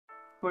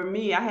For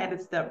me, I had to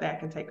step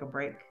back and take a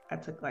break. I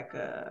took like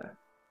a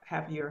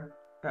half year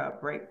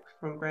break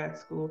from grad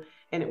school.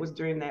 And it was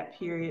during that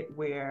period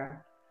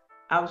where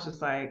I was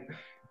just like,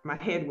 my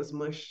head was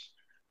mush.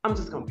 I'm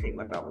just gonna paint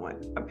what I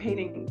want. I'm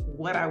painting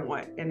what I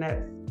want, and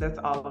that's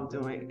all I'm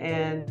doing.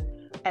 And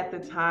at the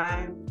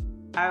time,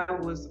 I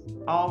was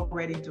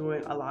already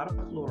doing a lot of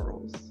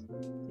florals.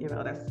 You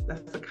know,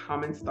 that's a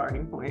common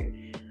starting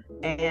point.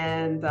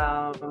 And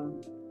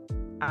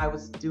I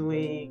was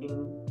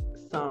doing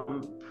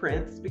some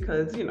prints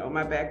because, you know,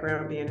 my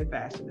background being in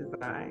fashion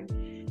design.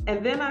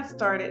 And then I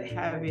started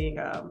having,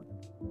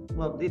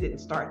 well, it didn't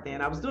start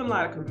then. I was doing a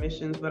lot of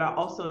commissions, but I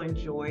also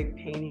enjoyed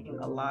painting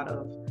a lot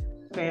of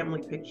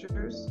family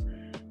pictures.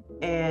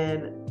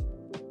 And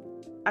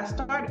I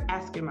started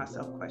asking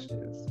myself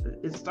questions.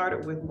 It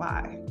started with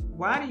why?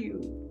 Why are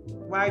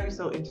you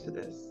so into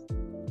this?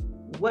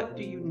 What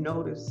do you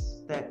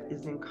notice that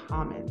is in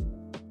common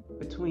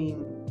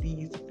between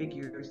these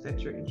figures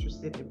that you're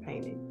interested in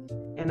painting?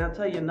 And I'll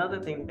tell you another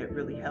thing that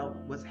really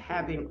helped was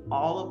having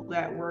all of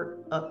that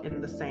work up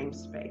in the same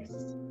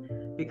space,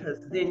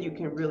 because then you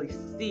can really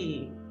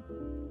see,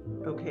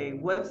 okay,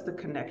 what's the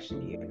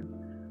connection here?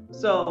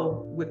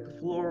 So with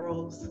the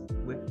florals,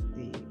 with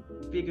the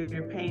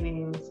figurative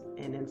paintings,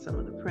 and then some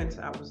of the prints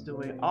I was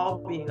doing, all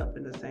being up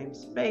in the same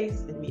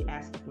space and me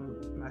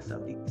asking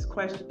myself these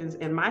questions.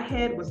 And my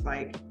head was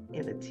like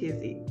in a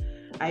tizzy.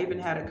 I even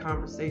had a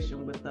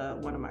conversation with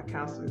one of my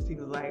counselors. He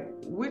was like,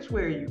 which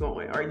way are you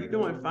going? Are you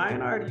doing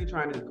fine art or are you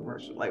trying to do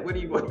commercial? Like, what do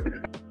you want?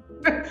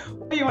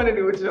 What do you want to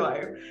do with your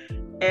life?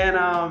 And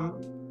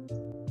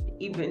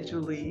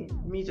eventually,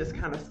 me just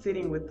kind of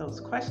sitting with those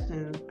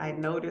questions, I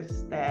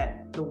noticed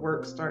that the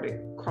work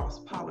started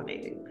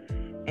cross-pollinating.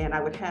 And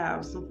I would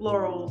have some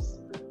florals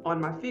on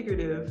my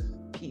figurative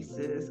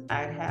pieces.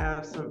 I'd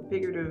have some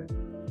figurative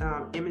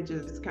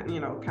images,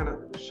 kind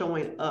of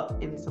showing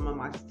up in some of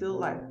my still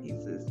life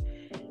pieces.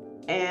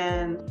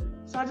 And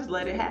so I just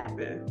let it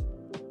happen.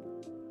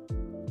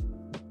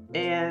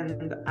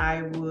 And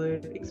I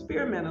would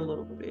experiment a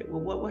little bit.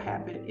 Well, what would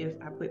happen if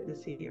I put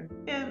this here?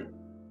 And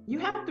you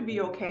have to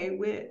be okay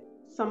with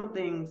some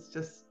things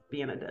just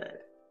being a dud.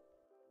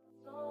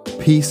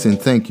 Peace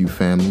and thank you,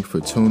 family, for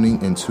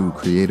tuning into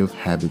Creative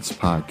Habits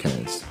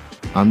Podcast.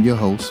 I'm your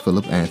host,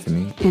 Philip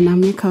Anthony. And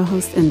I'm your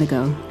co-host,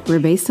 Indigo. We're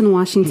based in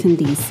Washington,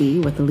 D.C.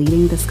 with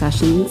leading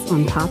discussions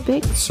on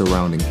topics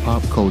surrounding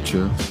pop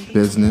culture,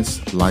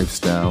 business,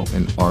 lifestyle,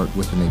 and art,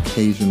 with an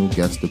occasional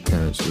guest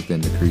appearance within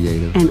the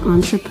creative and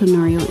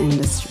entrepreneurial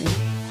industry.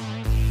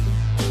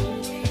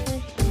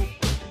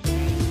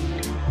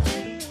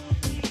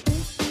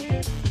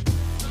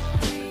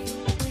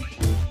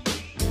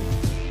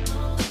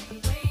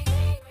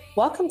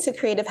 Welcome to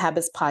Creative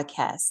Habits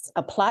Podcast,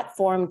 a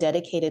platform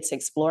dedicated to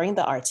exploring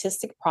the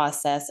artistic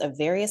process of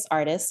various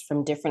artists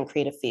from different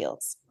creative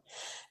fields.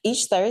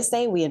 Each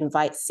Thursday, we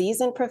invite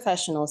seasoned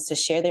professionals to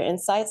share their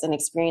insights and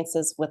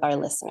experiences with our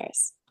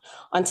listeners.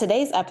 On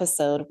today's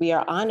episode, we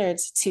are honored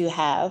to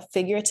have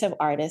figurative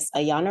artist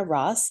Ayana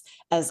Ross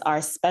as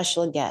our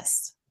special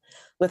guest.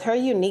 With her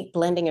unique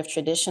blending of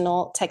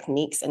traditional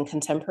techniques and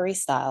contemporary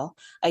style,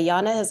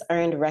 Ayana has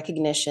earned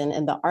recognition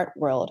in the art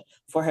world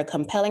for her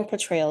compelling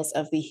portrayals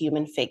of the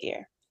human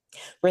figure.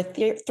 We're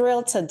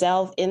thrilled to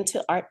delve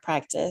into art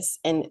practice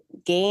and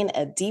gain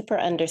a deeper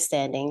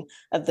understanding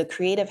of the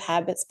creative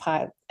habits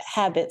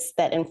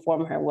that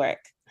inform her work.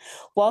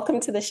 Welcome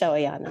to the show,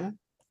 Ayana.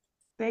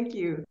 Thank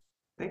you.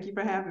 Thank you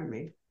for having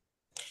me.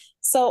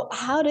 So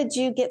how did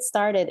you get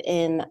started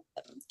in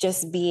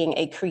just being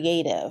a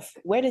creative?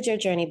 Where did your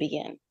journey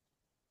begin?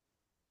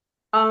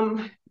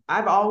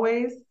 I've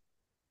always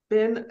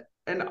been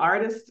an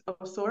artist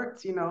of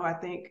sorts. You know, I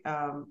think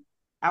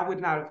I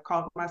would not have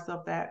called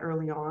myself that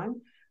early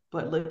on,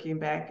 but looking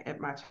back at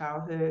my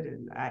childhood,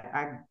 and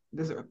I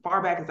as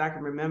far back as I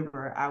can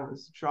remember, I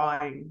was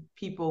drawing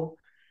people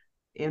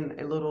in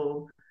a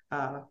little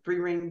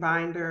 3-ring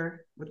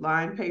binder with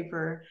lined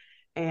paper.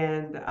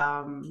 And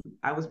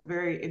I was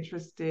very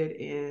interested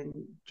in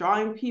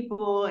drawing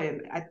people.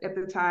 And at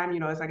the time,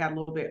 you know, as I got a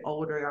little bit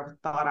older, I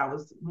thought I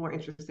was more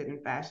interested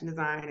in fashion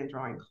design and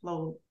drawing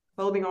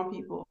clothing on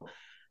people.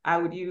 I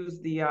would use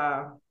the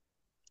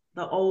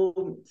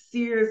old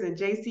Sears and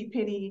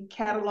JCPenney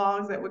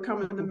catalogs that would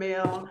come in the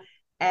mail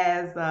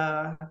as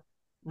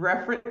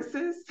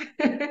references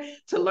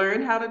to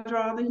learn how to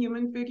draw the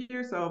human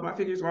figure. So my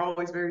figures were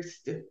always very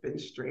stiff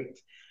and straight.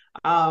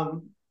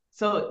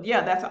 So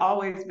yeah, that's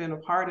always been a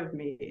part of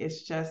me.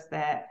 It's just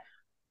that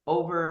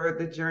over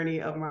the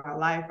journey of my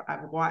life,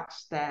 I've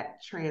watched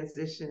that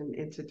transition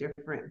into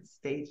different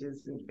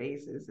stages and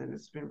phases, and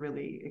it's been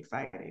really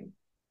exciting.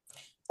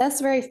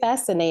 That's very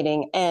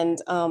fascinating. And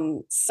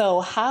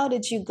so how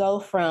did you go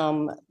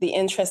from the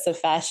interest of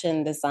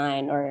fashion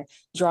design or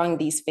drawing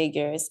these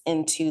figures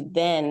into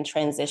then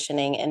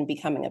transitioning and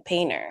becoming a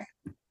painter?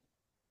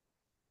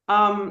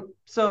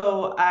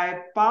 So I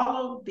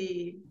followed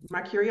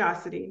my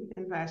curiosity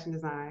in fashion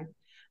design.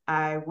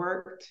 I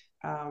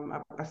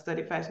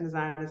studied fashion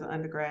design as an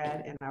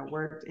undergrad, and I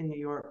worked in New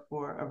York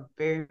for a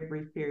very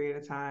brief period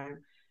of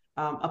time.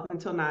 up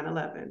until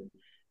 9/11.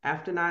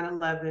 After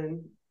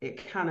 9/11,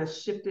 it kind of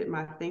shifted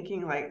my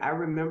thinking. Like I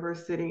remember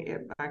sitting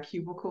at my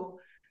cubicle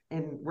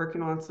and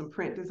working on some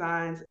print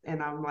designs,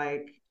 and I'm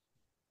like,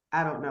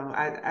 I don't know.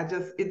 I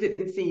just, it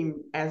didn't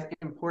seem as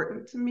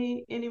important to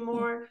me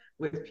anymore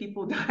with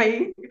people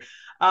dying.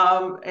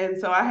 And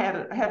so I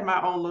had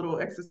my own little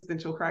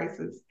existential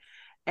crisis.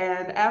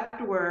 And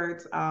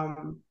afterwards,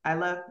 I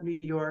left New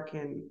York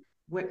and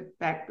went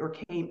back or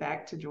came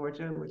back to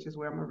Georgia, which is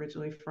where I'm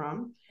originally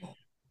from.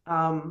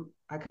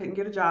 I couldn't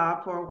get a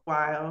job for a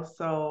while,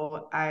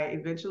 so I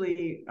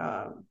eventually,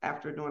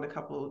 after doing a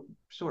couple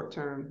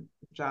short-term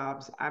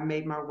jobs, I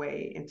made my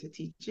way into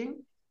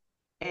teaching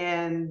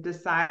and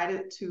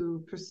decided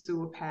to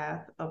pursue a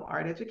path of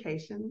art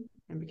education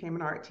and became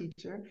an art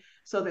teacher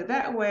so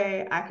that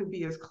way I could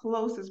be as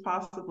close as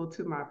possible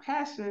to my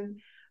passion,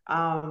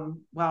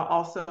 while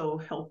also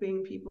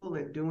helping people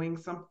and doing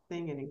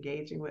something and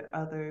engaging with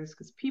others,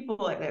 because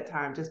people at that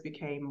time just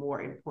became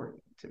more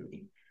important to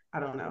me. I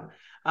don't know.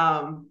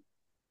 Um,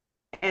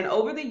 and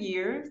over the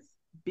years,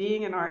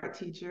 being an art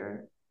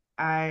teacher,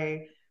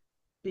 I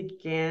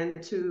began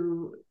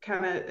to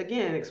kind of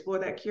again explore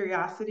that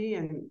curiosity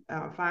and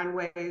find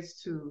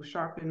ways to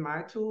sharpen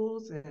my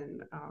tools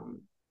and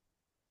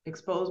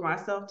expose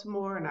myself to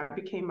more. And I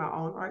became my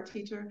own art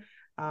teacher.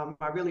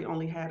 I really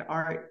only had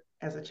art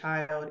as a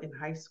child in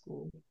high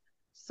school.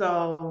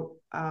 So,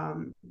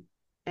 and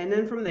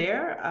then from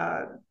there,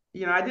 I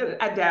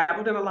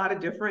dabbled in a lot of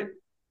different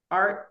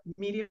art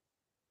media.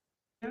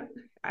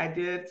 I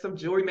did some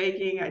jewelry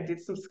making. I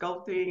did some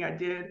sculpting.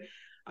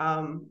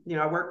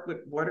 I worked with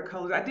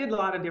watercolors. I did a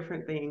lot of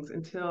different things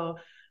until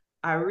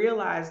I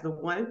realized the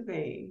one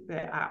thing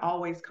that I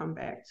always come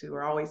back to,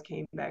 or always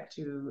came back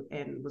to,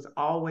 and was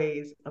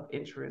always of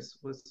interest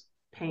was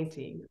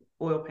painting,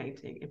 oil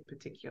painting in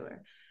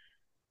particular.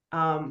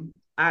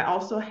 I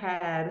also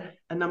had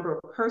a number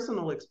of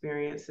personal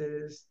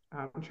experiences,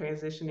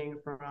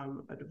 transitioning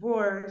from a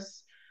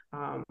divorce,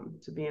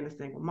 to being a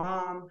single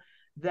mom,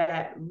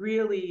 that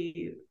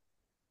really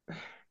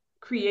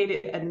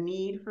created a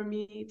need for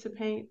me to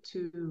paint,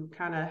 to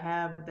kind of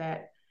have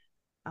that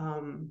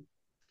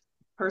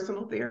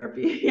personal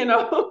therapy,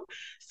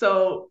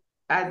 So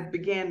I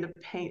began to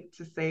paint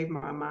to save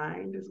my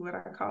mind, is what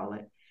I call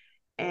it.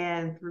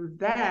 And through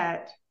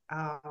that,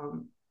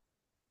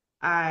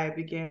 I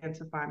began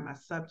to find my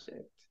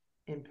subject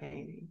in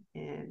painting,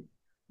 and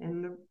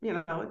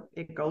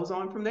it goes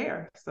on from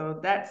there.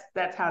 So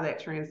that's how that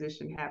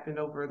transition happened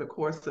over the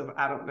course of,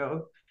 I don't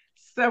know,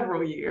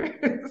 several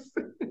years.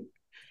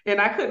 And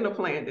I couldn't have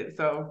planned it.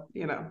 So.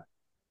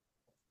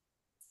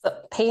 So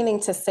painting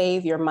to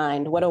save your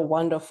mind. What a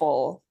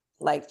wonderful,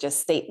 just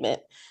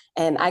statement.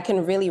 And I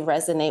can really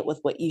resonate with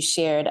what you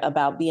shared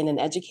about being an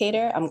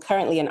educator. I'm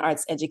currently an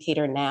arts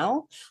educator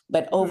now,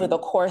 but over the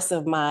course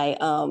of my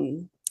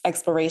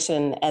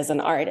exploration as an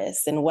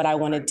artist and what I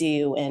want to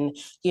do, and,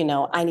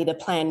 I need a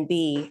plan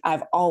B,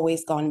 I've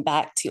always gone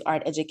back to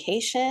art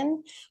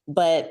education,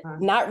 but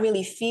not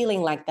really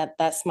feeling like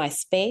that's my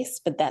space,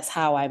 but that's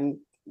how I'm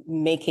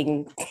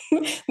making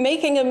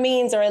a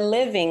means or a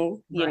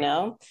living,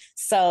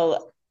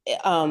 So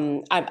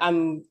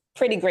I'm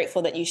pretty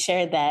grateful that you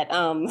shared that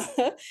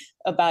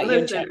about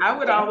your journey.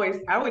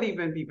 I would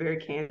even be very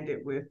candid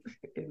with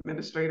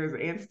administrators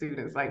and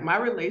students. Like, my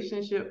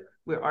relationship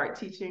with art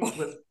teaching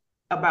was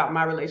about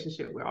my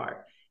relationship with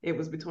art. It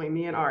was between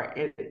me and art,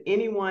 and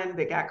anyone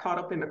that got caught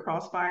up in the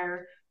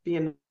crossfire,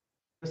 being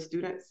the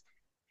students,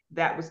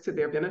 that was to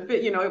their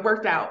benefit. It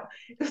worked out.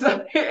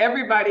 So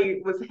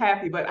everybody was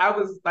happy, but I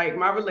was like,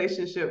 my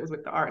relationship was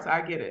with the arts.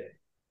 I get it.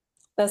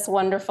 That's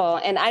wonderful.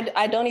 And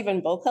I don't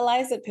even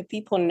vocalize it, but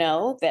people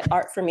know that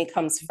art for me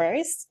comes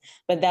first.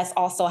 But that's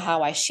also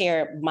how I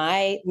share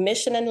my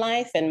mission in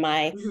life and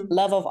my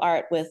love of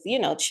art with,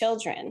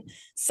 children.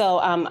 So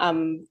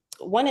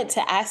wanted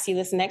to ask you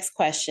this next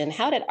question.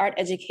 How did art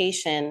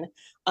education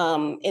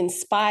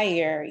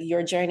inspire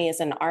your journey as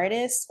an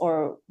artist,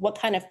 or what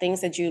kind of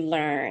things did you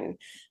learn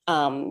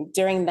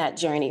during that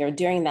journey or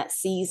during that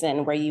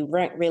season where you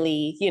weren't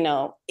really,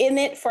 in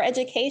it for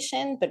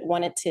education, but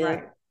wanted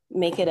to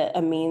make it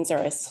a means or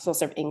a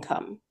source of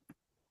income?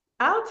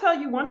 I'll tell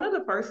you, one of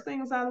the first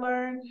things I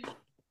learned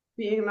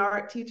being an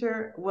art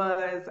teacher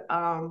was,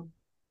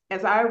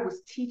 as I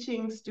was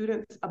teaching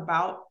students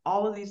about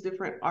all of these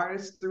different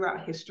artists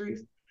throughout history,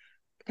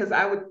 because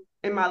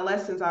in my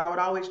lessons, I would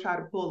always try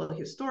to pull a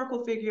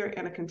historical figure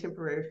and a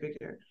contemporary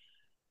figure.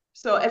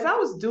 So as I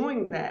was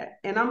doing that,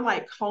 and I'm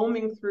like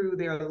combing through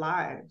their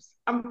lives,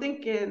 I'm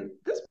thinking,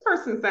 this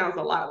person sounds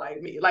a lot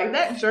like me. Like,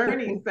 that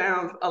journey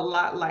sounds a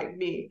lot like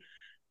me.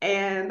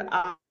 And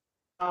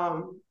I'll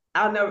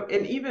know,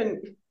 and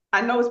even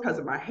I know it's because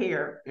of my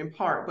hair in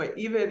part, but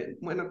even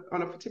when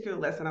on a particular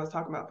lesson, I was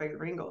talking about Faith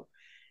Ringgold,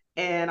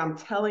 and I'm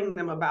telling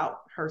them about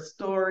her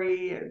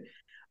story, and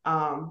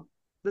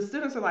the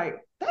students are like,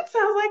 "That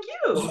sounds like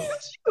you.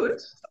 That's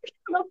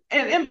you."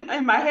 And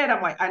in my head,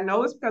 I'm like, I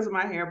know it's because of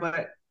my hair,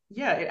 but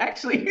Yeah, it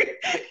actually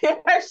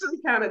it actually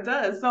kind of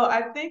does. So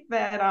I think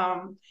that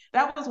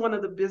that was one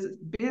of the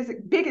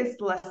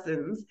biggest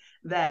lessons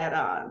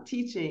that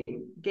teaching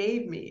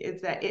gave me,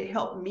 is that it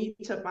helped me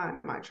to find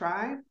my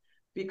tribe,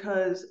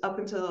 because up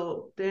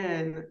until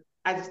then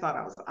I just thought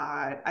I was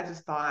odd. I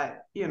just thought,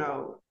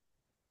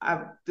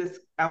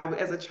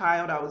 as a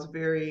child I was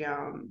very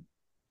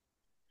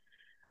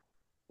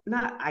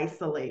not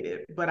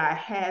isolated, but I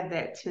had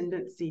that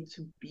tendency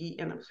to be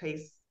in a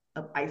place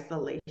of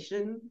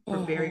isolation for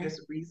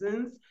various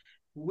reasons,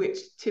 which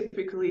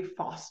typically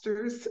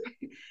fosters,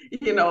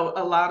 a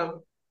lot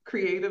of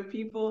creative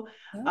people.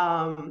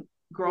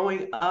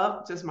 Growing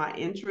up, just my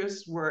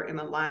interests were in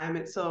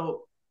alignment.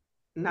 So,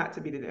 not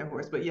to be the dead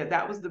horse, but yeah,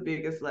 that was the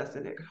biggest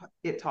lesson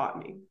it taught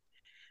me.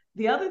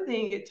 The other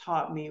thing it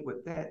taught me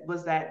was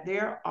that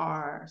there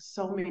are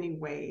so many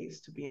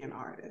ways to be an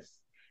artist.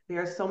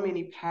 There are so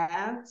many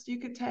paths you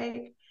could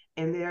take,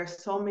 and there are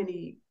so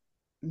many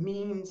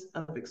means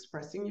of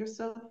expressing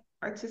yourself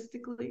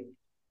artistically.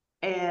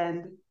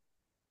 And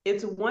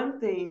it's one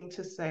thing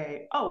to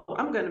say, oh,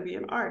 I'm going to be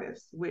an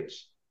artist,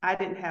 which I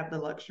didn't have the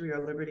luxury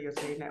or liberty of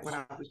saying that when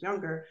I was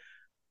younger.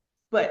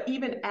 But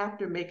even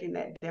after making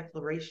that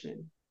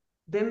declaration,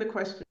 then the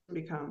question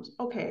becomes,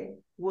 okay,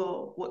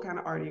 well, what kind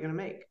of art are you going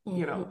to make?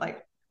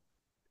 Like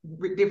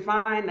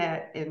define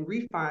that and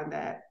refine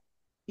that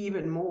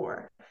even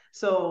more.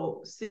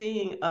 So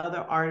seeing other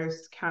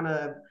artists kind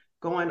of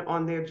going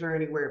on their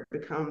journey, where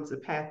the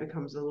path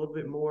becomes a little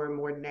bit more and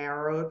more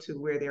narrow to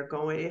where they're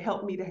going, it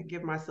helped me to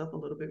give myself a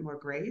little bit more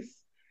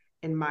grace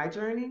in my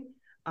journey,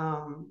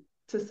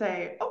 to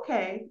say,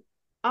 okay,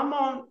 I'm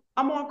on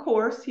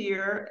course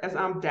here, as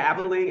I'm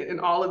dabbling in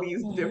all of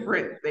these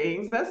different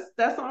things.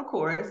 That's on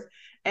course.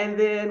 And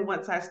then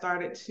once I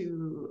started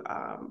to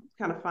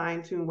kind of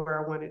fine tune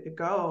where I wanted to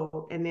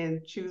go, and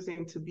then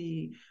choosing to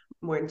be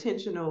more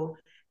intentional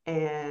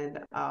and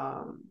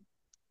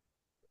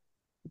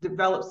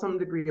develop some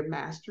degree of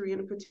mastery in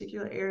a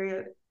particular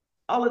area,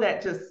 all of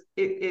that just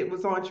it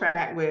was on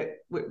track with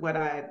what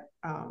I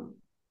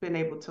been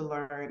able to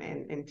learn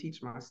and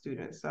teach my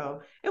students.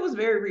 So it was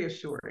very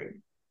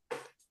reassuring.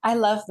 I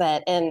love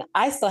that. And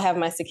I still have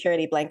my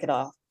security blanket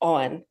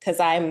on because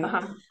I'm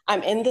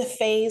in the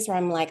phase where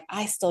I'm like,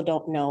 I still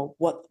don't know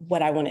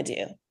what I want to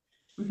do.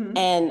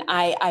 And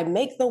I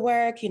make the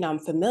work, I'm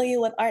familiar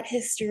with art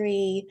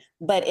history,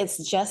 but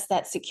it's just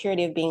that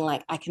security of being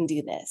like, I can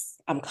do this.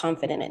 I'm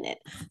confident in it.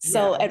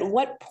 So at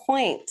what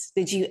point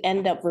did you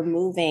end up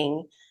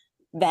removing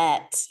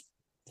that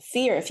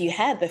fear, if you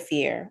had the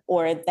fear,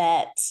 or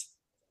that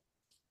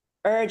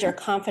urge or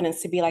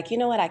confidence to be like, you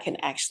know what, I can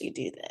actually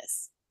do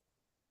this?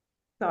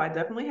 So I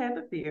definitely had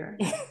the fear.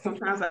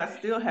 Sometimes I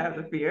still have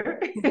the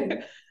fear.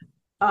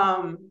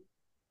 um,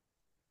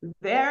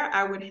 there,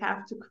 I would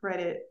have to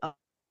credit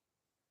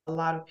a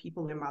lot of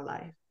people in my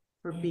life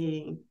for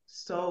being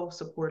so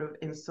supportive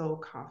and so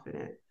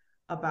confident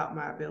about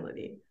my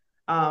ability.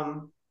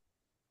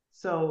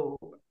 So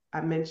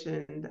I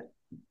mentioned,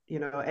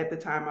 at the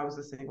time I was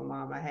a single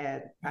mom. I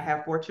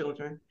have 4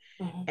 children,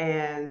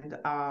 and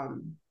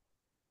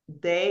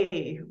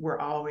they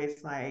were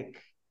always like,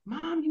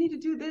 Mom, you need to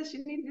do this,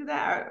 you need to do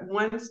that.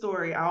 One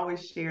story I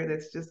always share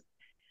that's just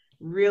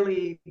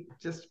really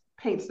just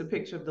paints the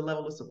picture of the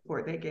level of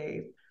support they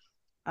gave.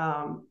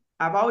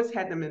 I've always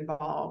had them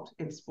involved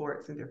in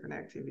sports and different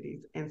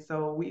activities. And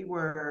so they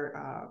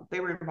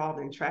were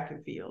involved in track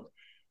and field.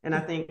 And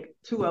I think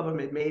 2 of them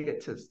had made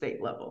it to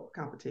state level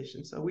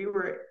competition. So we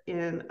were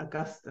in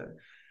Augusta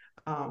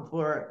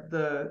for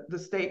the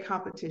state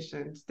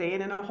competition,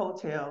 staying in a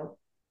hotel.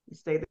 We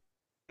stayed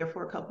there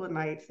for a couple of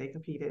nights. They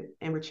competed,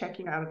 and we're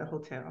checking out of the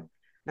hotel.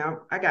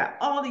 Now I got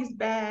all these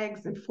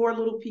bags and 4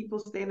 little people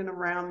standing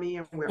around me,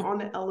 and we're on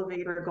the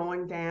elevator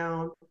going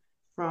down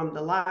from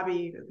the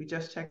lobby that we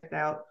just checked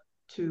out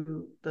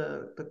to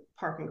the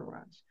parking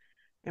garage.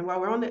 And while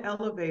we're on the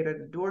elevator,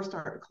 the doors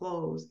start to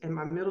close, and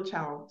my middle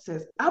child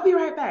says, I'll be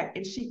right back.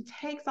 And she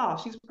takes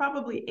off. She's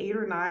probably 8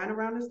 or 9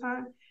 around this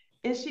time.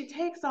 And she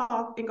takes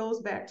off and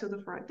goes back to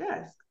the front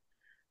desk.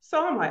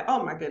 So I'm like,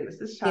 oh my goodness,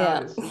 this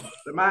child is just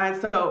the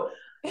mind. So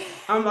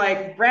I'm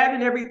like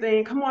grabbing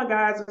everything. Come on,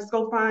 guys, let's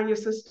go find your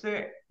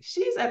sister.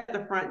 She's at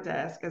the front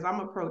desk as I'm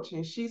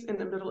approaching. She's in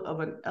the middle of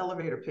an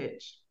elevator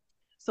pitch.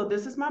 So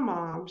this is my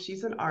mom.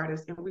 She's an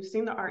artist, and we've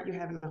seen the art you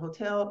have in the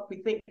hotel.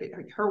 We think that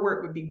her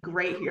work would be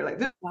great here. Like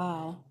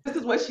this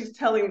is what she's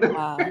telling the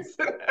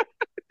person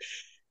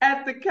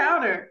at the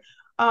counter.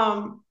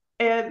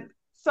 And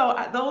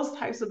so those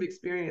types of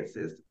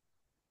experiences,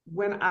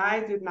 when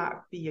I did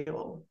not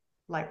feel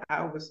like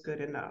I was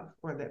good enough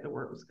or that the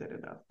work was good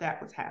enough,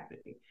 that was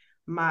happening.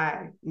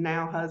 My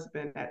now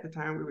husband, at the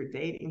time we were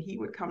dating, he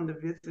would come to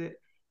visit,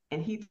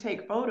 and he'd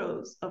take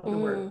photos of the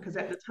work, because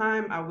at the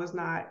time I was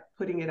not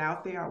putting it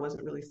out there. I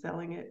wasn't really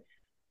selling it.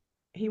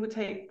 He would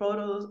take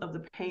photos of the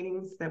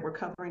paintings that were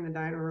covering the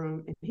dining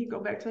room, and he'd go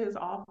back to his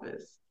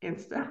office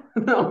and sell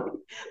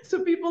them to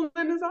people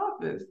in his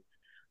office.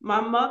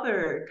 My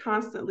mother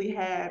constantly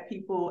had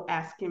people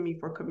asking me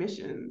for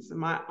commissions.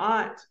 My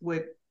aunt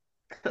would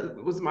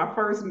it was my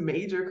first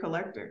major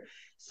collector.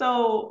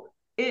 So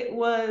it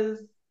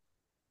was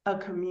a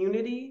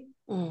community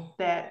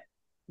that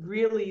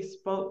really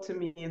spoke to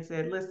me and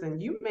said, listen,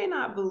 you may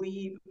not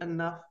believe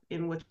enough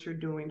in what you're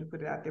doing to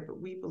put it out there, but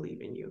we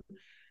believe in you.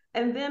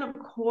 And then of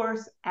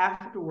course,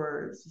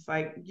 afterwards, it's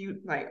like,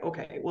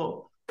 okay,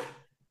 well,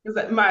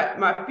 because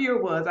my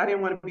fear was I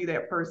didn't want to be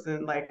that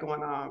person like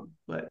going on,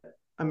 but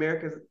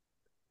America's,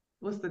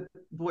 what's the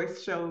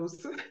voice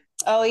shows?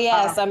 Oh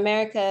yes,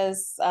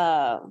 America's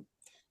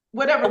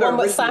Whatever the the one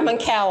with original Simon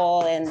was.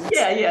 Cowell and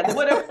Yeah,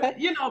 whatever,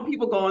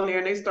 people go on there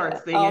and they start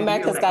oh, singing and you're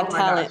America's like, Got oh my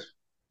gosh, Talent.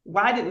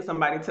 why didn't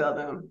somebody tell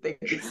them they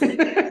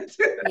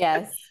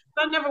Yes.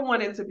 I never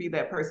wanted to be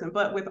that person,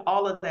 but with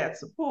all of that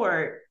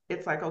support,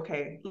 it's like,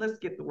 okay, let's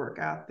get the work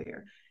out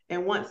there.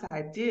 And once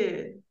I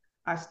did,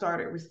 I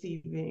started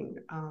receiving,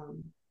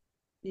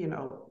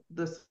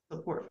 the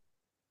support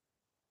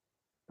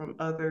from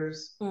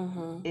others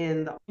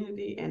in the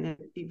community, and then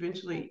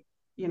eventually,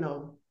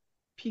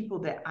 people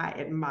that I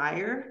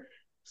admire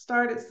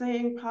started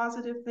saying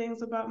positive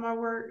things about my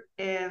work.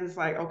 And it's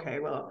like, okay,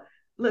 well,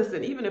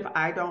 listen, even if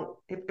I don't,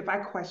 if I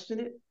question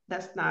it,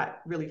 that's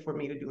not really for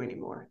me to do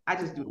anymore. I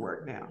just do the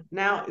work now.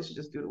 Now it's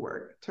just do the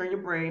work. Turn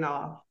your brain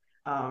off.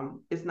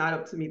 It's not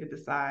up to me to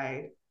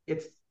decide.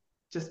 It's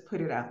just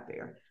put it out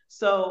there.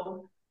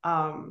 So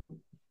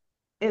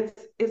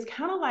it's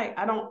kind of like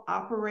I don't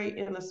operate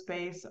in a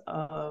space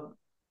of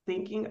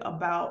thinking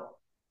about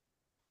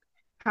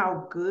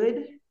how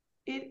good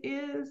it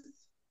is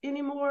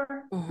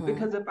anymore,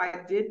 because if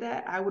I did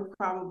that, I would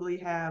probably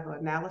have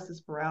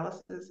analysis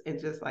paralysis and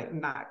just like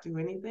not do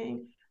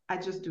anything. I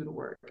just do the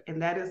work,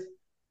 and that is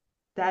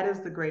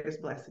the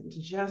greatest blessing,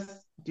 to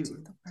just do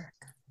the work.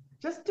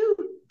 Just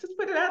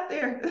put it out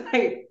there.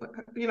 Like,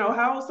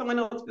 how someone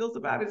else feels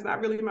about it is not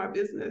really my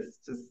business.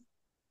 Just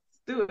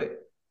do it.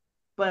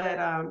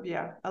 But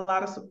yeah, a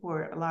lot of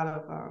support, a lot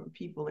of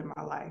people in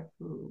my life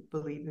who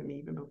believed in me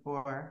even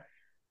before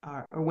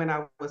or when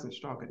I wasn't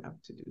strong enough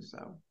to do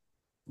so.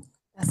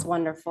 That's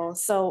wonderful.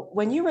 So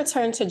when you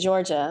returned to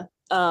Georgia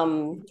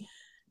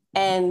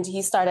and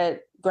you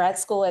started grad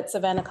school at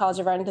Savannah College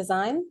of Art and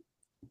Design,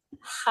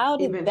 how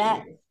did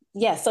eventually.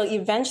 So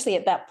eventually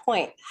at that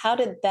point, how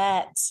did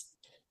that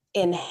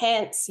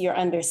enhance your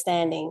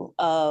understanding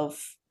of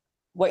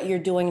what you're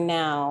doing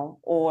now,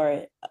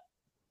 or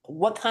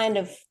what kind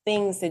of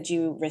things did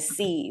you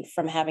receive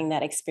from having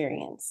that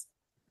experience?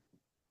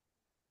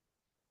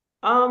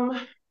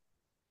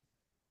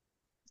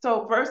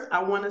 So first,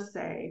 I want to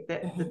say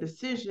that the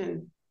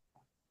decision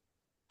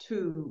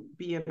to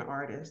be an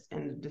artist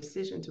and the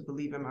decision to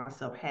believe in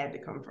myself had to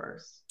come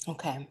first.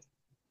 Okay.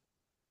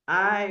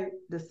 I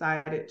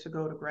decided to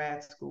go to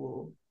grad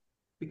school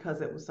because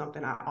it was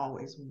something I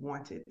always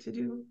wanted to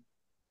do,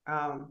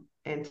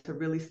 and to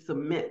really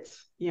cement,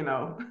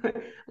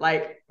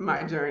 like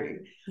my journey.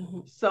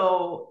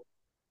 So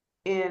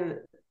in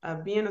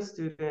being a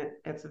student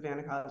at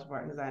Savannah College of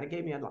Art and Design, it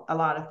gave me a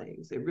lot of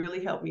things. It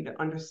really helped me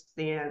to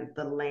understand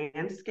the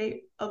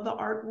landscape of the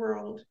art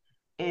world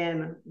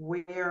and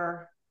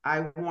where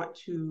I want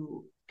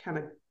to kind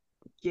of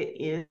get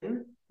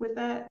in with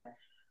that.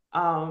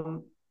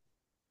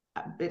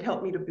 It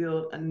helped me to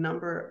build a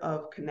number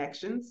of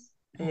connections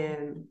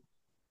and,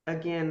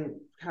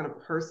 again, kind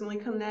of personally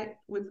connect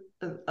with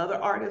other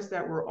artists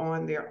that were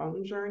on their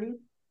own journey.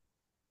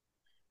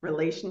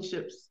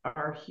 Relationships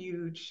are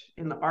huge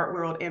in the art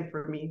world and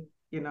for me,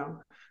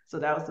 so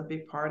that was a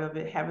big part of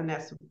it, having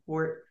that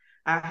support.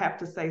 I have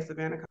to say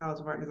Savannah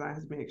College of Art and Design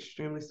has been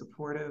extremely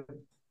supportive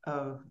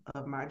of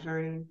my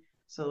journey.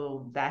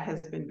 So that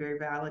has been very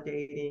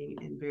validating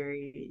and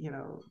very,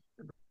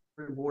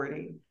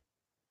 rewarding.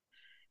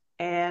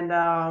 And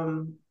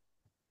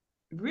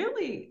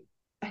really,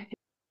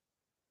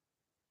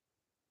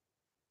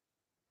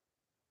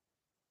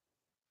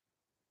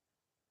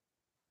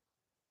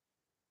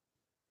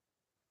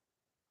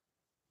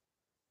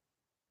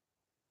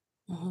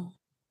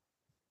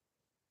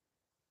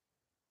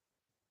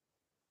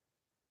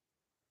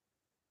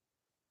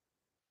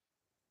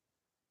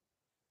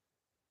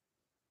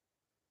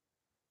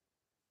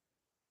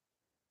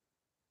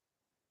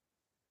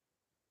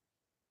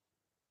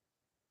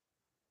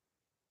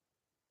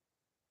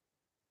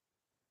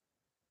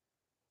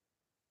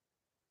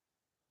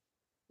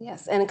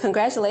 Yes, and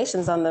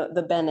congratulations on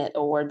the Bennett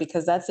Award,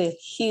 because that's a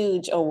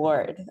huge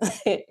award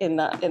in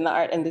the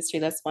art industry.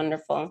 That's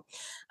wonderful.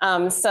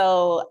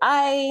 So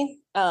I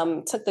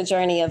took the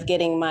journey of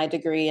getting my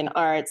degree in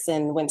arts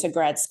and went to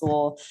grad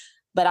school,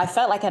 but I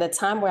felt like at a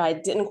time where I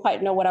didn't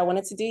quite know what I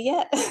wanted to do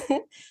yet.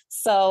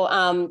 So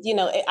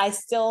I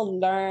still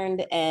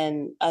learned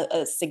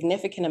a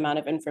significant amount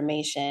of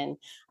information.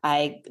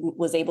 I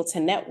was able to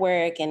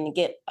network and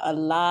get a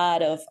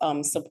lot of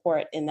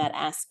support in that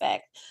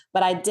aspect.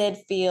 But I did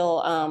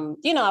feel,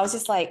 I was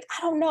just like,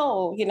 I don't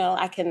know,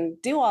 I can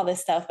do all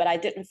this stuff, but I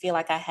didn't feel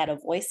like I had a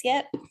voice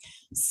yet.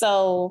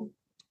 So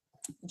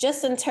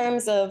just in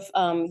terms of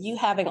you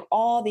having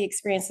all the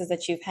experiences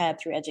that you've had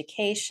through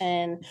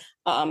education,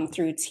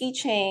 through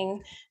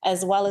teaching,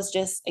 as well as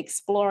just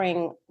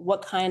exploring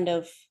what kind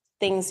of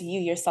things you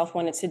yourself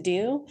wanted to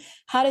do.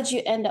 How did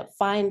you end up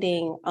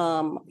finding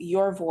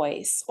your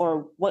voice,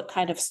 or what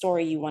kind of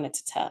story you wanted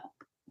to tell?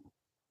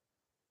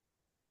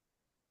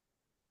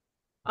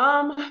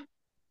 Um,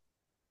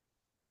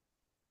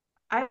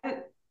 I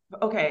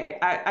okay.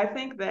 I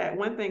think that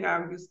one thing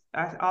I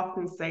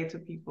often say to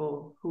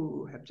people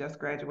who have just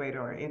graduated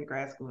or are in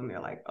grad school and they're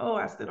like, "Oh,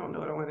 I still don't know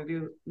what I want to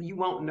do." You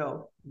won't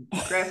know.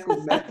 Grad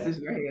school messes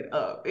your head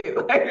up. It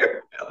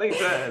really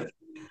does.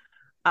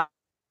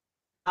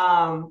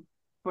 Um,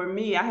 for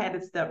me, I had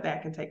to step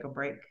back and take a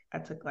break. I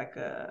took like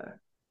a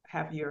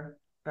half year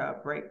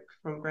break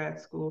from grad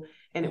school,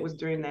 and it was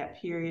during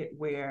that period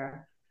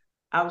where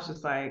I was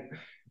just like,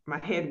 my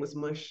head was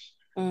mush.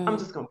 I'm Mm,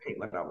 just gonna paint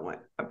what I want.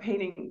 I'm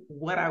painting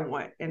what I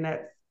want, and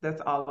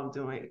that's all I'm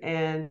doing.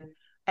 And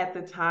at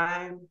the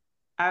time,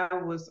 I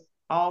was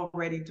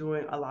already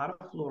doing a lot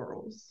of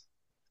florals.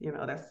 You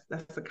know,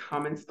 that's a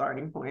common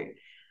starting point.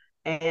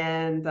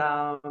 And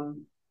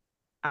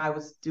I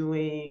was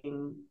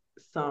doing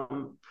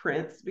some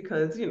prints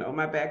because, you know,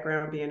 my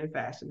background being in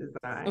fashion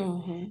design.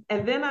 mhm,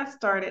 And then I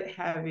started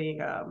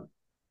having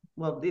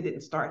well, it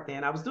didn't start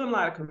then. I was doing a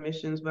lot of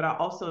commissions, but I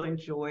also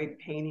enjoyed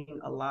painting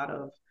a lot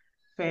of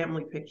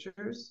family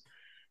pictures.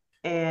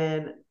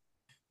 And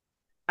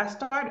I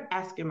started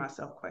asking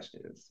myself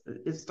questions.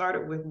 It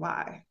started with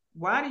why?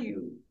 Why are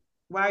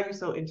you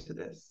so into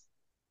this?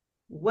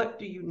 What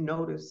do you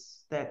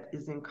notice that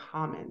is in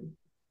common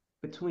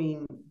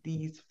between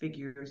these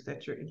figures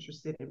that you're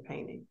interested in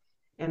painting?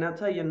 And I'll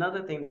tell you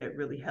another thing that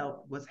really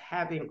helped was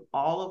having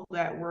all of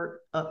that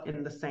work up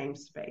in the same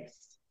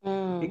space,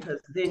 mm,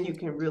 because then you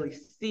can really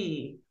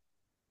see,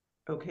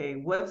 okay,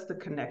 what's the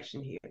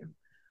connection here?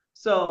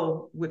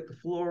 So with the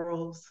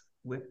florals,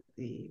 with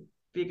the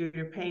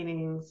figurative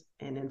paintings,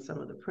 and then some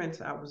of the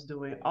prints I was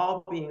doing,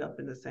 all being up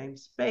in the same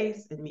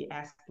space, and me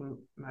asking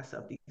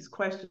myself these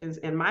questions,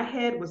 and my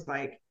head was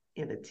like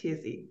in a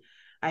tizzy.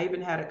 I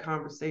even had a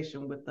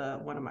conversation with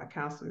one of my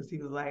counselors. He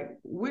was like,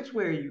 "Which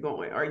way are you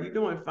going? Are you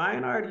doing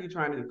fine art? Or are you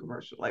trying to do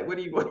commercial? Like, what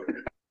do you want?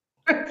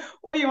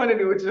 What do you want to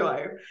do with your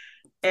life?"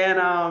 And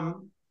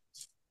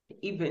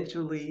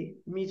eventually,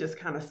 me just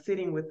kind of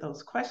sitting with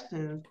those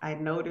questions, I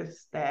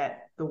noticed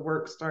that the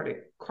work started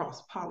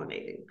cross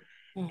pollinating.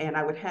 mm, And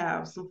I would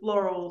have some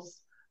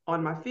florals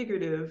on my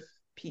figurative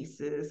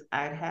pieces.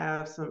 I'd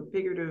have some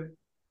figurative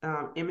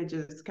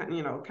images,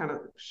 kind of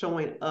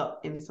showing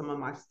up in some of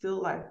my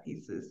still life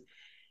pieces.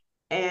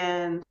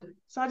 And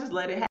so I just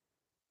let it happen.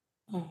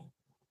 mm.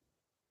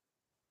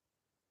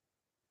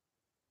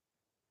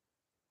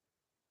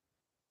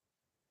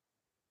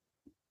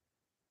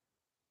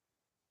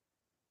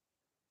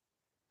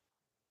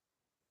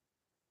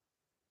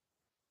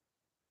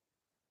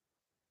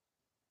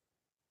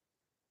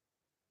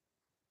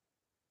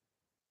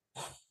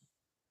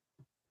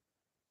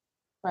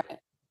 Right.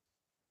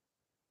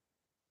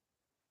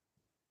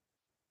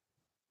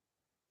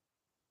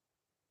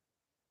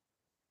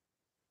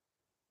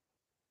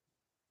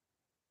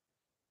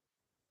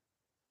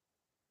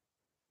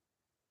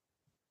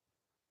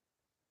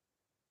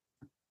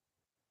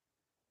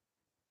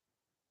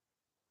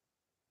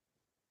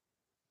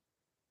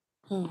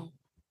 Mm,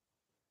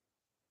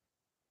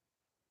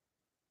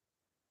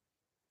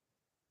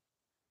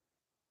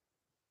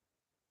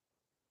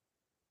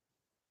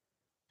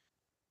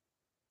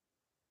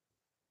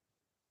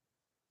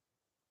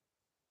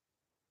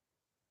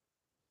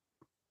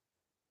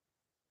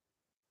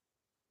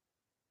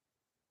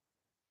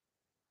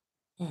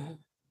 mm.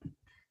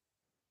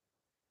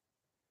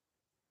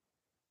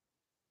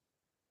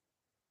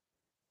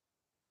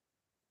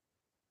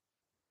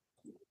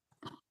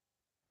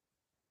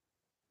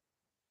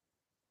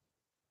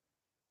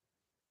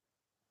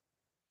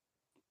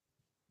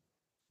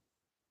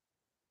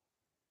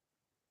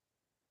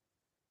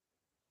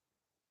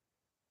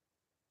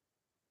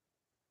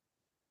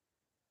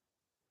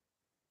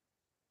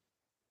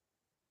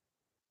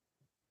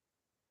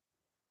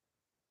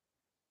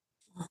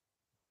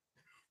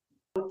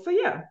 So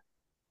yeah,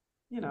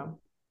 you know,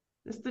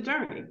 it's the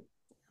journey.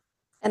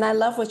 And I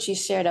love what you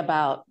shared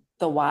about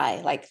the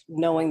why, like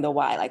knowing the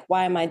why, like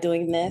why am I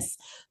doing this?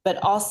 But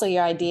also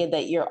your idea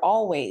that you're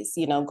always,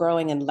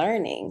 growing and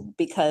learning,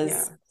 because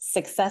Yeah,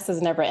 success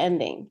is never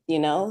ending,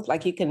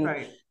 like you can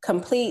right.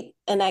 complete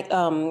an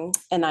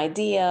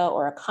idea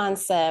or a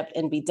concept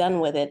and be done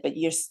with it, but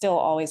you're still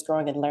always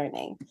growing and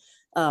learning.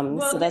 So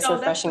Well, that's that's the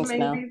refreshing to main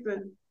know.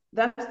 reason.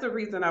 That's the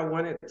reason I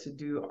wanted to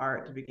do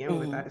art to begin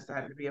with. I Mm-hmm.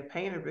 decided to be a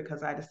painter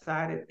because I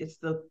decided it's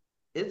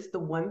the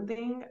one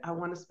thing I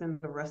want to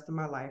spend the rest of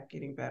my life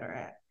getting better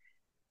at.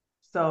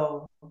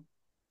 So,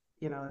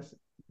 you know,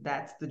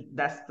 that's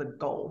the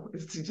goal,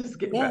 is to just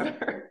get Yeah.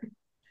 better.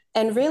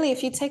 And really,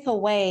 if you take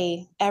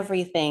away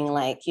everything,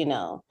 like,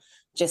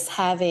 just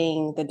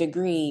having the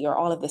degree or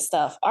all of the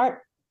stuff, art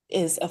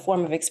is a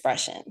form of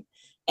expression.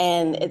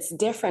 And Mhm. it's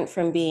different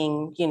from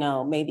being,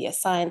 maybe a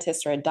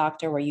scientist or a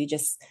doctor where you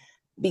just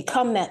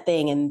become that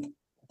thing and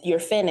you're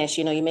finished,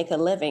 you make a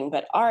living.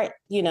 But art,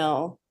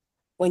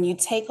 when you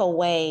take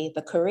away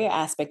the career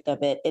aspect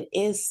of it, it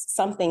is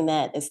something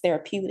that is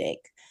therapeutic.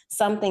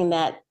 something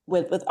that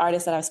with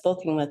artists that I've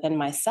spoken with and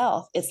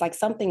myself, it's like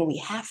something we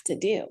have to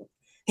do,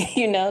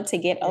 to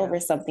get over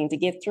something, to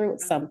get through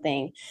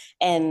something,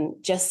 and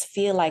just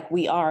feel like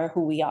we are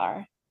who we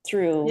are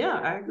through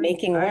I agree.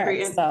 making work.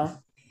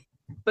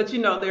 But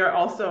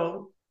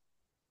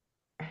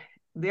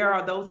there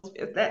are those,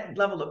 that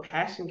level of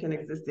passion can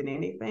exist in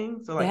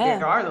anything. So like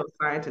there are those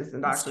scientists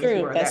and doctors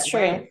who are that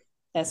way.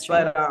 That's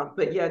true.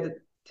 But yeah,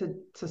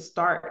 to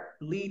start,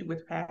 lead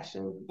with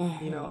passion,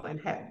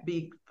 and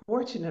be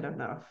fortunate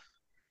enough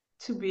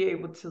to be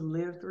able to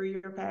live through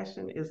your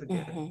passion is a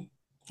gift.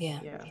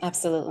 Yeah,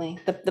 absolutely.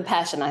 The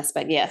passion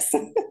aspect, yes.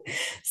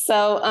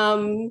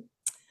 So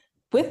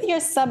with your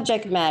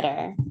subject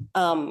matter,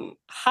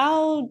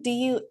 how do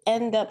you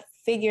end up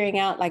figuring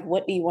out like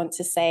what do you want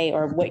to say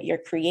or what you're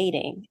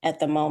creating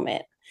at the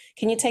moment?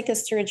 Can you take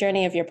us through a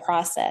journey of your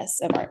process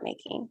of art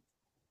making?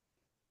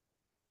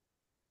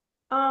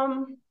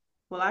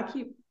 Well, I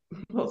keep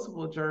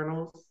multiple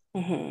journals,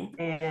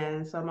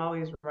 and so I'm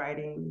always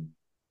writing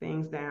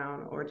things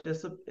down or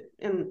just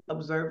in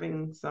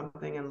observing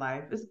something in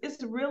life.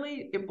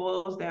 It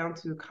boils down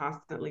to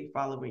constantly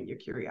following your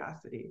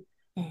curiosity.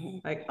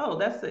 Like, oh,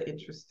 that's an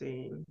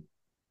interesting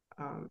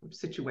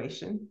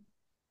situation,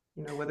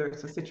 whether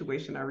it's a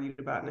situation I read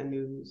about in the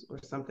news or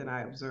something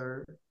I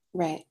observe.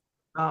 Right.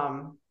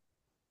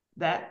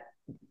 That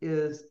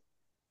is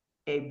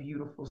a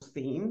beautiful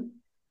scene.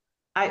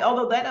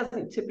 Although that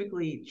doesn't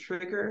typically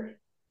trigger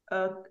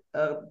a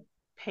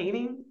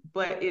painting,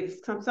 but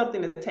it's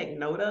something to take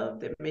note of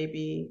that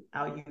maybe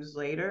I'll use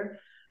later.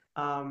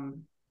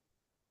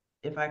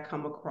 If I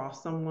come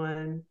across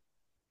someone,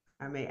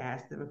 I may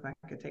ask them if I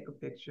could take a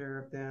picture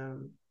of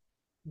them.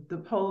 The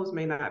pose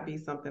may not be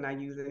something I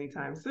use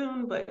anytime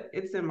soon, but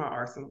it's in my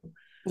arsenal.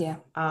 Yeah.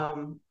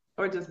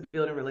 Or just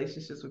building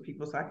relationships with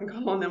people so I can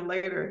call on them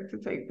later to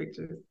take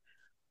pictures.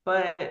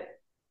 But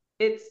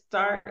it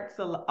starts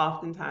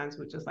oftentimes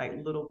with just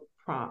like little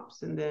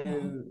prompts. And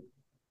then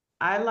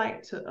I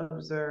like to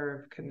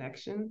observe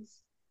connections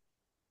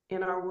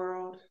in our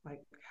world,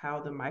 like how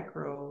the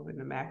micro and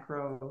the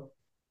macro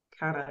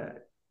kind of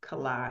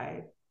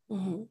collide.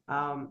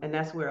 And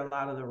that's where a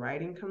lot of the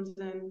writing comes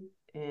in.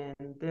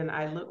 And then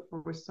I look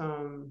for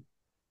some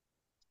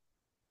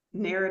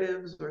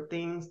narratives or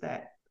things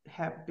that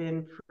have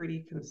been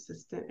pretty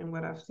consistent in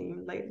what I've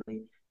seen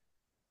lately.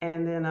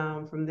 And then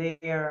from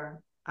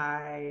there,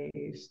 I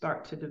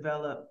start to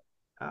develop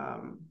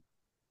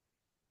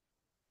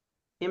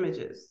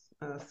images,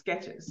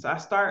 sketches. So I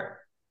start,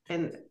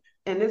 and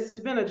it's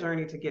been a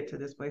journey to get to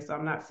this place. So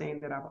I'm not saying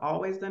that I've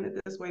always done it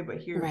this way, but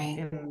here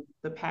in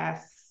the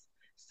past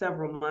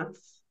several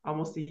months,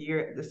 almost a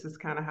year, this is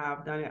kind of how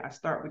I've done it. I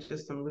start with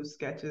just some loose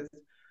sketches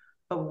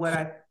of what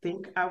I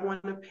think I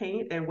want to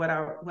paint and what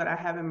I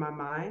have in my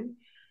mind.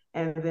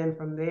 And then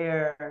from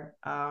there,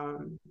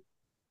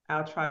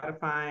 I'll try to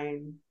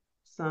find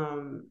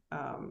some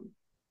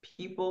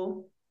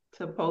people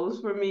to pose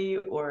for me,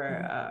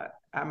 or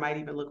I might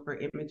even look for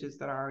images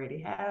that I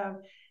already have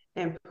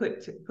and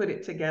put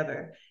it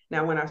together.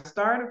 Now, when I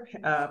start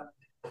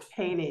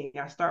painting,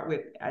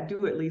 I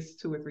do at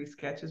least 2 or 3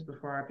 sketches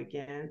before I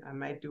begin. I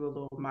might do a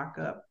little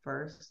mock-up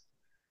first,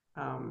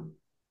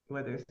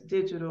 whether it's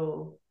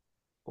digital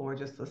or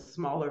just a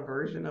smaller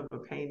version of a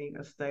painting,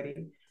 a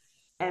study.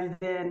 And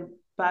then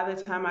by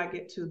the time I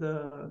get to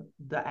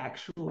the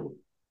actual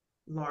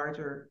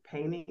larger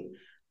painting,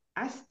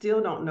 I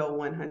still don't know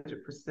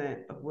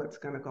 100% of what's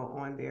going to go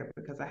on there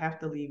because I have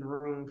to leave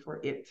room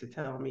for it to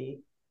tell me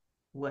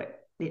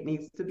what it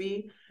needs to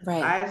be.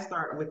 Right. I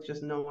start with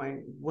just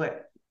knowing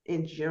what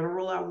in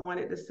general I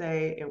wanted to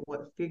say and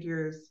what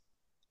figures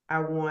I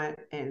want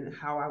and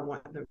how I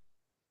want them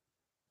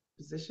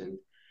positioned.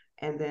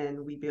 And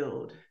then we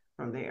build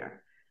from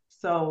there.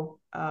 So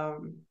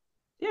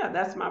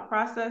that's my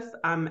process.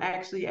 I'm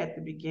actually at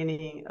the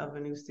beginning of a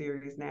new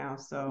series now.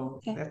 So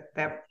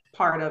that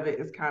part of it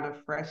is kind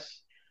of fresh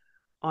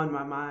on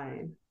my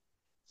mind.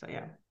 So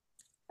yeah.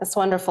 That's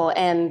wonderful.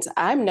 And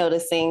I'm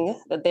noticing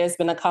that there's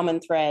been a common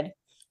thread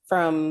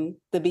from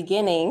the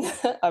beginning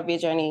of your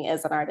journey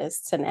as an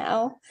artist to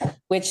now,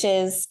 which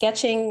is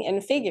sketching in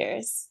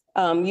figures.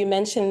 You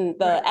mentioned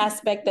the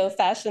aspect of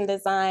fashion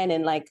design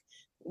and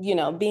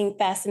being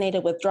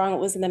fascinated with drawing. It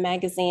was in the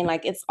magazine.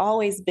 Like it's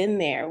always been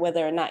there,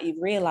 whether or not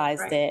you've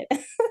realized it.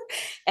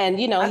 And,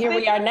 here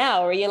we are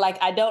now where you're like,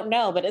 I don't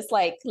know, but it's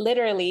like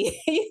literally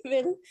you've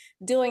been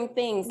doing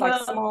things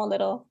like small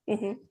little.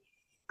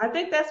 I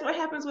think that's what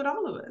happens with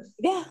all of us.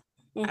 Yeah.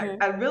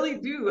 I really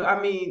do. I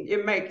mean,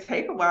 it may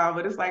take a while,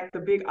 but it's like the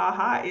big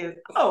aha is,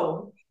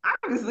 oh,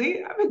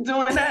 obviously I've been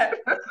doing that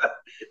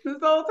this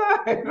whole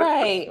time.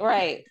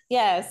 Right.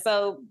 Yeah.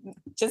 So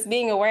just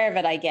being aware of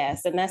it, I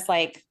guess. And that's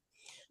like,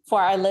 for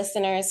our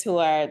listeners who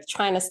are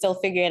trying to still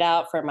figure it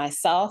out, for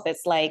myself,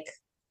 it's like,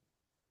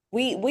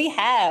 we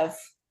have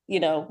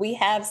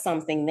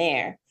something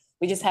there.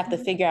 We just have to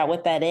figure out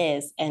what that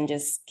is and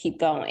just keep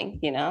going,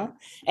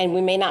 and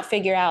we may not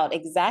figure out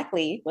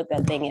exactly what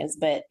that thing is,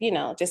 but,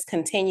 just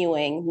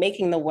continuing,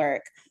 making the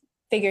work,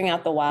 figuring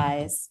out the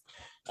whys.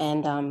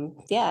 And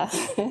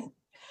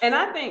And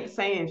I think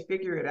saying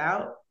figure it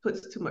out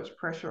puts too much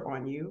pressure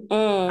on you. I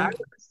Mm, would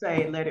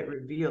say let it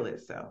reveal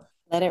itself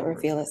let it over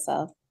reveal time.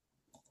 itself.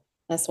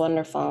 That's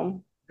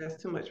wonderful.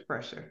 That's too much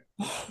pressure.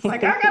 It's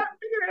like, I gotta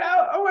figure it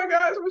out. Oh my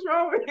gosh, what's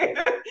wrong with me?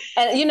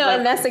 And But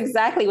and that's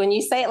exactly when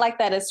you say it like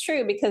that, it's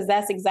true because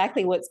that's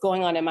exactly what's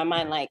going on in my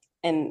mind. Like,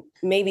 and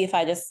maybe if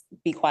I just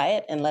be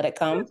quiet and let it yeah,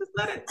 come, just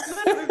let it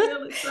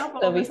reveal itself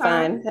it'll over be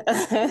time. fine.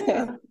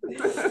 Yeah.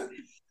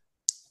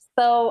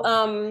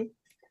 So,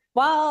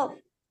 while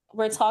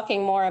we're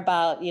talking more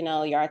about,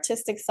 your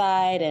artistic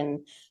side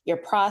and your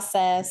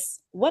process,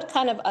 what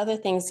kind of other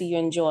things do you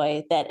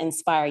enjoy that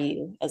inspire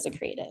you as a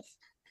creative?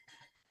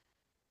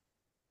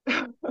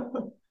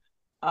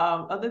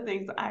 Other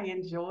things I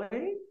enjoy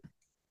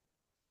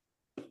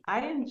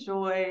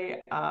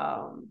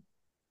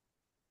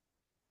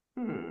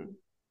hmm.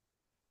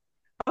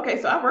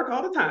 Okay, so I work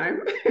all the time.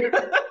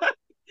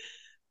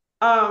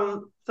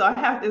 So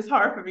it's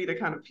hard for me to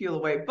kind of peel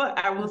away, but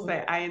I will Mm-hmm.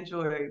 say I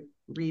enjoy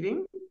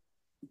reading,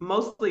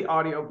 mostly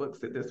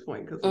audiobooks at this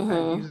point, because I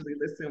Mm-hmm. usually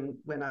listen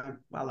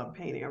while I'm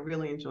painting. I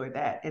really enjoy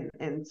that.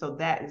 And so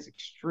that is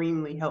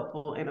extremely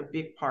helpful and a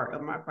big part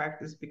of my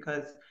practice,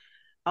 because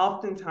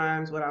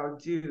oftentimes what I'll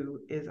do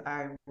is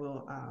I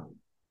will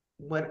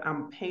when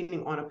I'm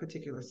painting on a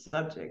particular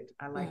subject,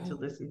 I like to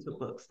listen to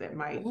books that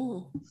might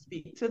Mm-hmm.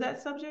 speak to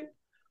that subject,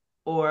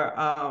 or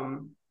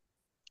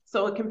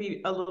so it can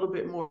be a little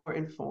bit more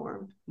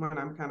informed when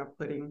I'm kind of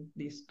putting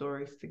these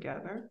stories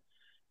together.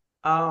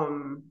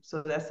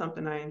 So that's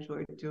something I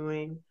enjoy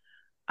doing.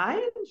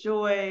 I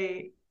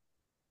enjoy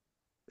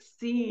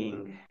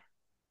seeing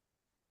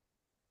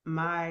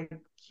my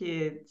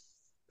kids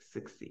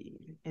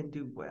succeed and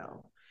do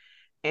well.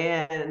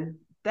 And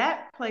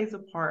that plays a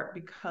part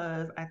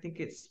because I think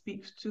it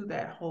speaks to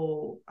that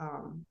whole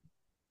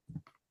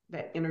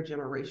that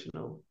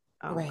intergenerational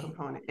Right.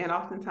 component. And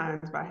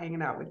oftentimes by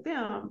hanging out with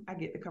them, I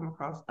get to come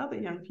across other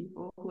young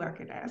people who I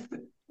can ask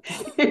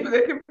if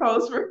they can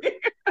pose for me.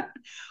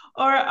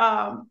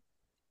 Or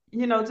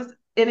just,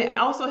 and it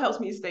also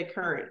helps me stay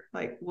current,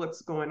 like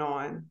what's going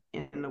on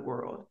in the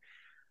world.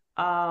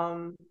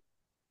 Um,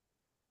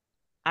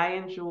 I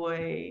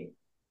enjoy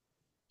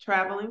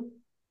traveling.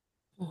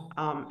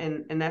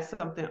 And that's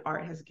something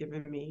art has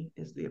given me,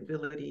 is the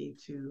ability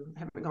to, I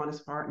haven't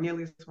gone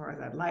nearly as far as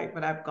I'd like,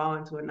 but I've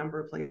gone to a number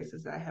of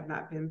places that I have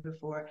not been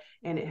before.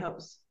 And it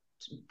helps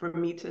for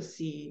me to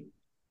see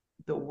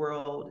the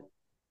world,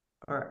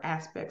 or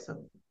aspects of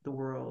the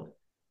world,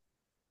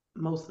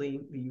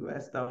 mostly the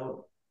US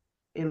though,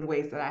 in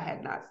ways that I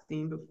had not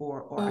seen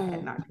before or I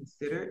had Mm. not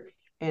considered.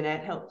 And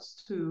that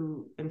helps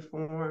to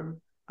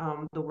inform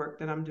the work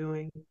that I'm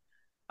doing.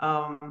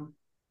 Um,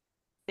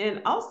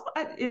 and also,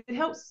 it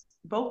helps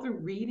both through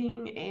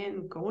reading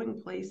and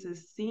going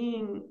places,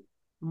 seeing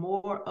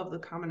more of the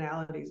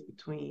commonalities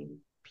between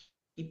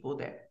people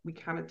that we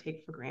kind of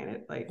take for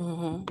granted. Like,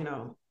 Mm-hmm.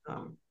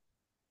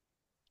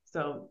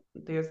 so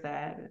there's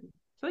that. And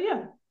so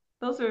yeah,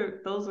 those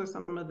are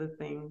some of the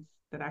things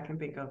that I can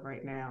think of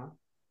right now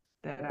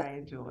that I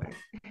enjoy.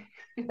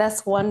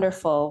 That's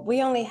wonderful.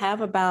 We only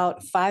have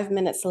about 5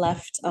 minutes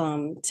left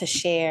to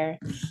share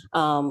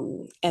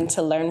and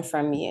to learn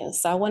from you.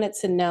 So I wanted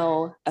to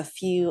know a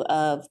few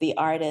of the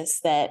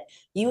artists that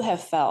you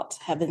have felt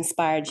have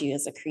inspired you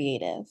as a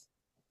creative.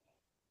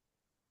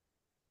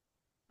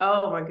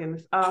 Oh my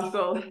goodness.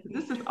 So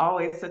this is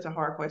always such a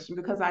hard question,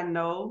 because I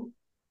know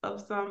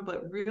of some,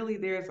 but really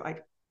there's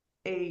like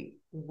a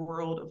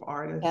world of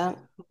artists Yeah.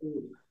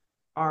 who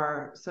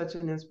are such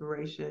an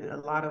inspiration. A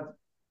lot of,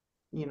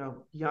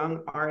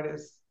 young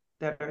artists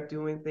that are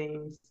doing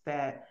things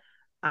that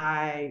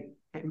I'm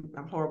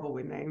horrible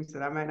with names,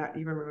 that I might not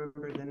even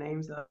remember the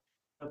names of,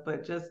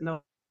 but just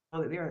know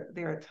that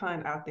there are a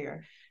ton out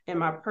there. In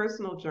my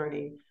personal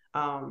journey,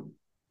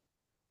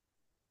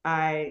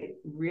 I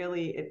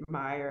really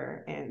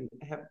admire and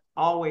have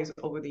always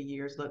over the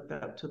years looked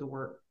up to the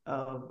work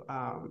of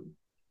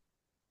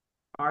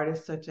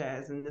artists such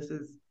as, and this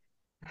is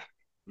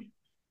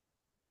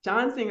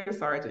John Singer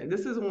Sargent.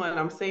 This is one,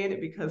 I'm saying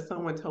it because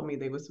someone told me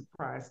they were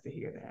surprised to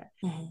hear that.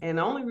 Mhm. And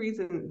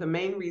the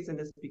main reason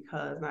is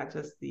because not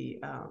just the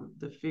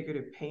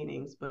figurative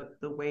paintings, but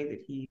the way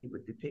that he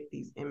would depict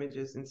these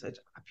images in such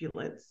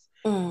opulence.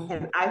 Mm.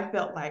 And I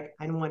felt like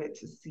I wanted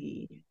to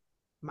see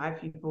my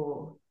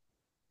people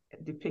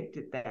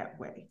depicted that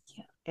way,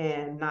 Yeah.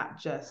 and not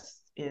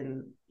just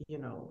in,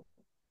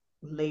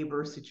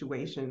 labor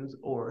situations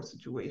or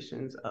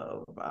situations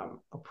of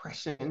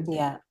oppression,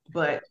 Yeah.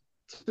 but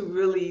to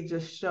really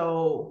just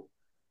show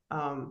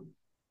um,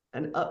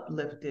 an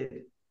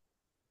uplifted,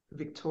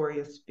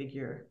 victorious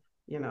figure,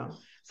 you know.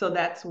 So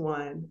that's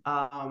one.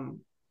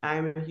 I'm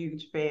a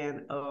huge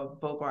fan of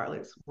Bo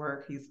Bartlett's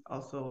work. He's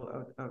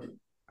also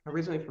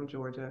originally from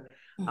Georgia.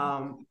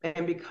 Mhm.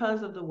 And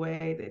because of the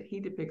way that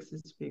he depicts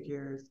his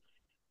figures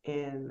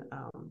in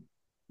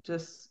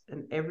just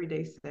an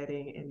everyday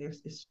setting, and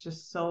it's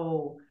just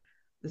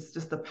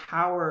the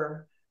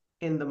power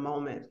in the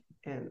moment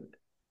and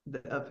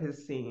of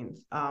his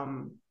scenes.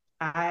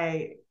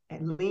 I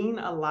lean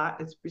a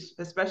lot,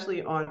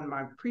 especially on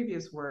my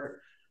previous work.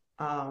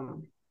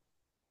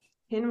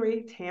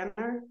 Henry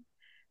Tanner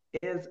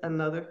is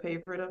another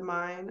favorite of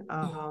mine,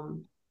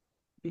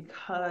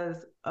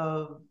 because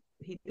of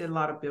he did a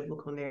lot of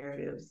biblical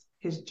narratives.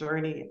 His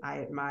journey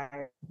I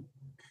admire,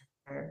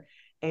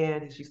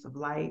 and his use of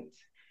light,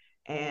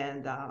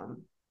 and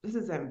this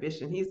is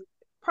ambition. He's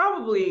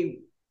probably,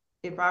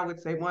 if I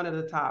would say, one of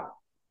the top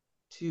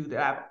two that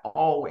I've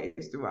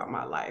always throughout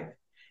my life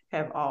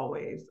have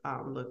always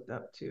looked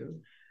up to.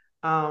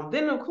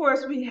 Then of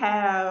course we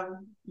have,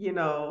 you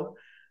know,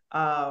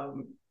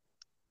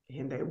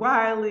 Henday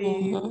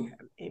Wiley, we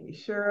have Amy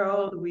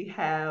Sherrill, we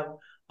have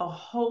a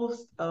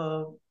host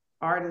of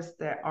artists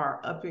that are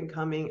up and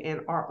coming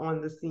and are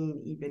on the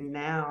scene even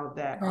now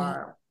that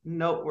are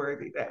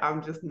noteworthy, that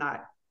I'm just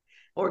not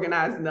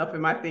organized enough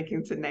in my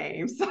thinking to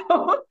name.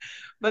 So,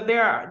 but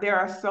there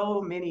are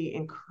so many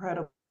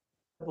incredible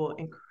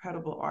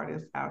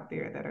artists out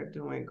there that are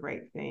doing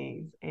great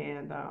things,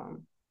 and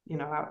you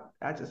know,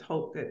 I just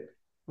hope that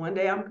one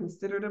day I'm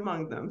considered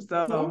among them.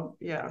 So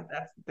yeah,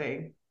 that's the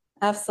thing.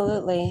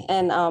 Absolutely.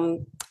 And I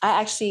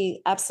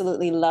actually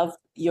absolutely love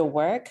your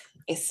work,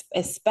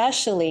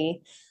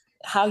 especially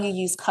how you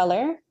use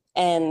color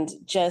and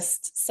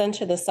just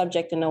center the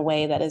subject in a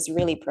way that is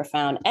really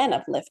profound and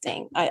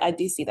uplifting. I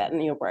do see that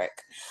in your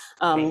work.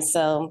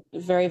 So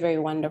very, very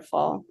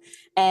wonderful.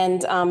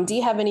 And do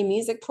you have any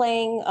music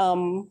playing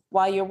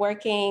while you're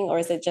working, or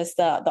is it just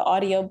the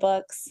audio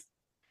books?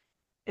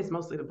 It's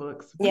mostly the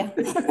books. Yeah.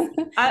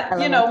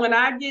 You know, when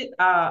I get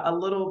a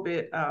little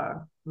bit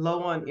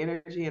low on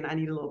energy and I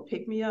need a little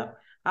pick me up,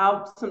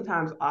 I'll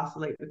sometimes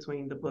oscillate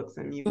between the books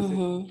and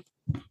music.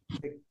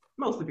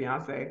 Mostly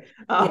Beyonce.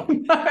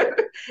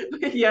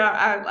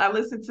 Yeah, I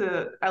listen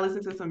to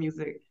some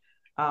music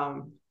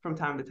from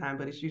time to time,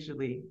 but it's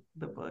usually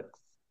the books,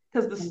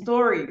 because the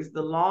stories,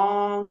 the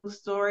long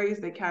stories,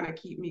 they kind of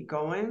keep me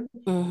going,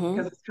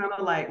 because it's kind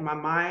of like my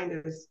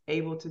mind is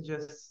able to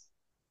just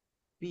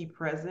be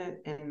present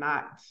and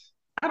not,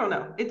 I don't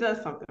know, it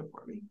does something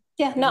for me.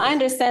 Yeah, no, I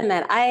understand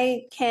that.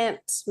 I can't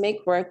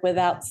make work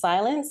without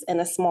silence in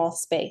a small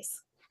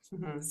space.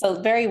 So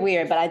very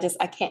weird, but I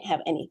can't have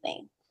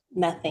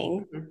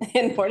nothing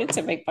in order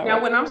to make my work.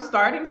 Now, when I'm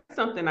starting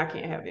something, I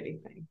can't have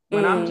anything.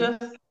 When I'm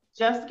just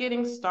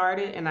getting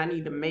started and I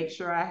need to make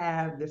sure I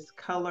have this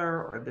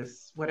color or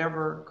this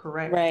whatever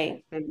correct,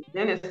 then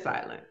it's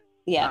silent.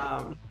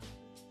 Yeah.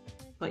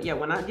 But yeah,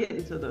 when I get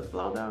into the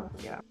flow though,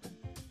 yeah.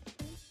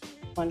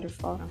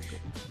 Wonderful.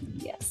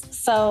 Yes.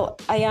 So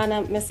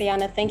Ayana, Miss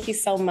Ayana, thank you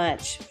so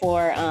much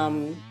for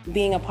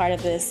being a part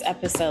of this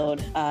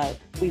episode.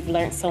 We've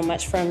learned so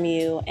much from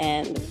you,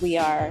 and we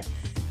are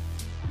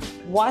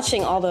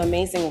watching all the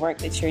amazing work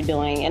that you're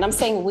doing. And I'm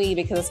saying we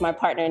because it's my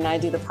partner and I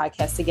do the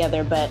podcast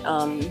together, but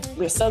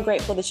we're so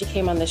grateful that you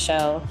came on the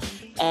show.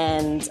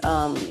 And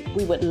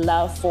we would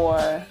love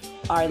for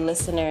our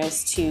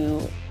listeners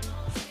to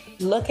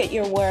look at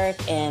your work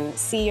and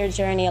see your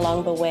journey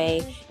along the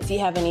way. If you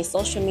have any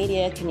social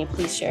media, can you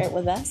please share it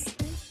with us?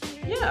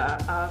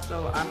 Yeah,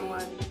 so I'm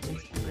on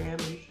Instagram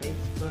and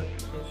Facebook.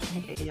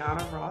 It's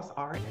Ayana Ross,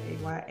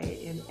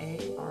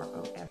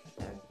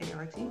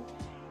 RAYANAROSSART.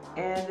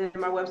 And then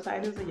my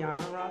website is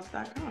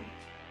ayanaross.com.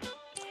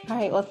 All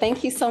right, well,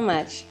 thank you so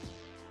much.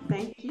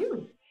 Thank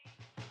you.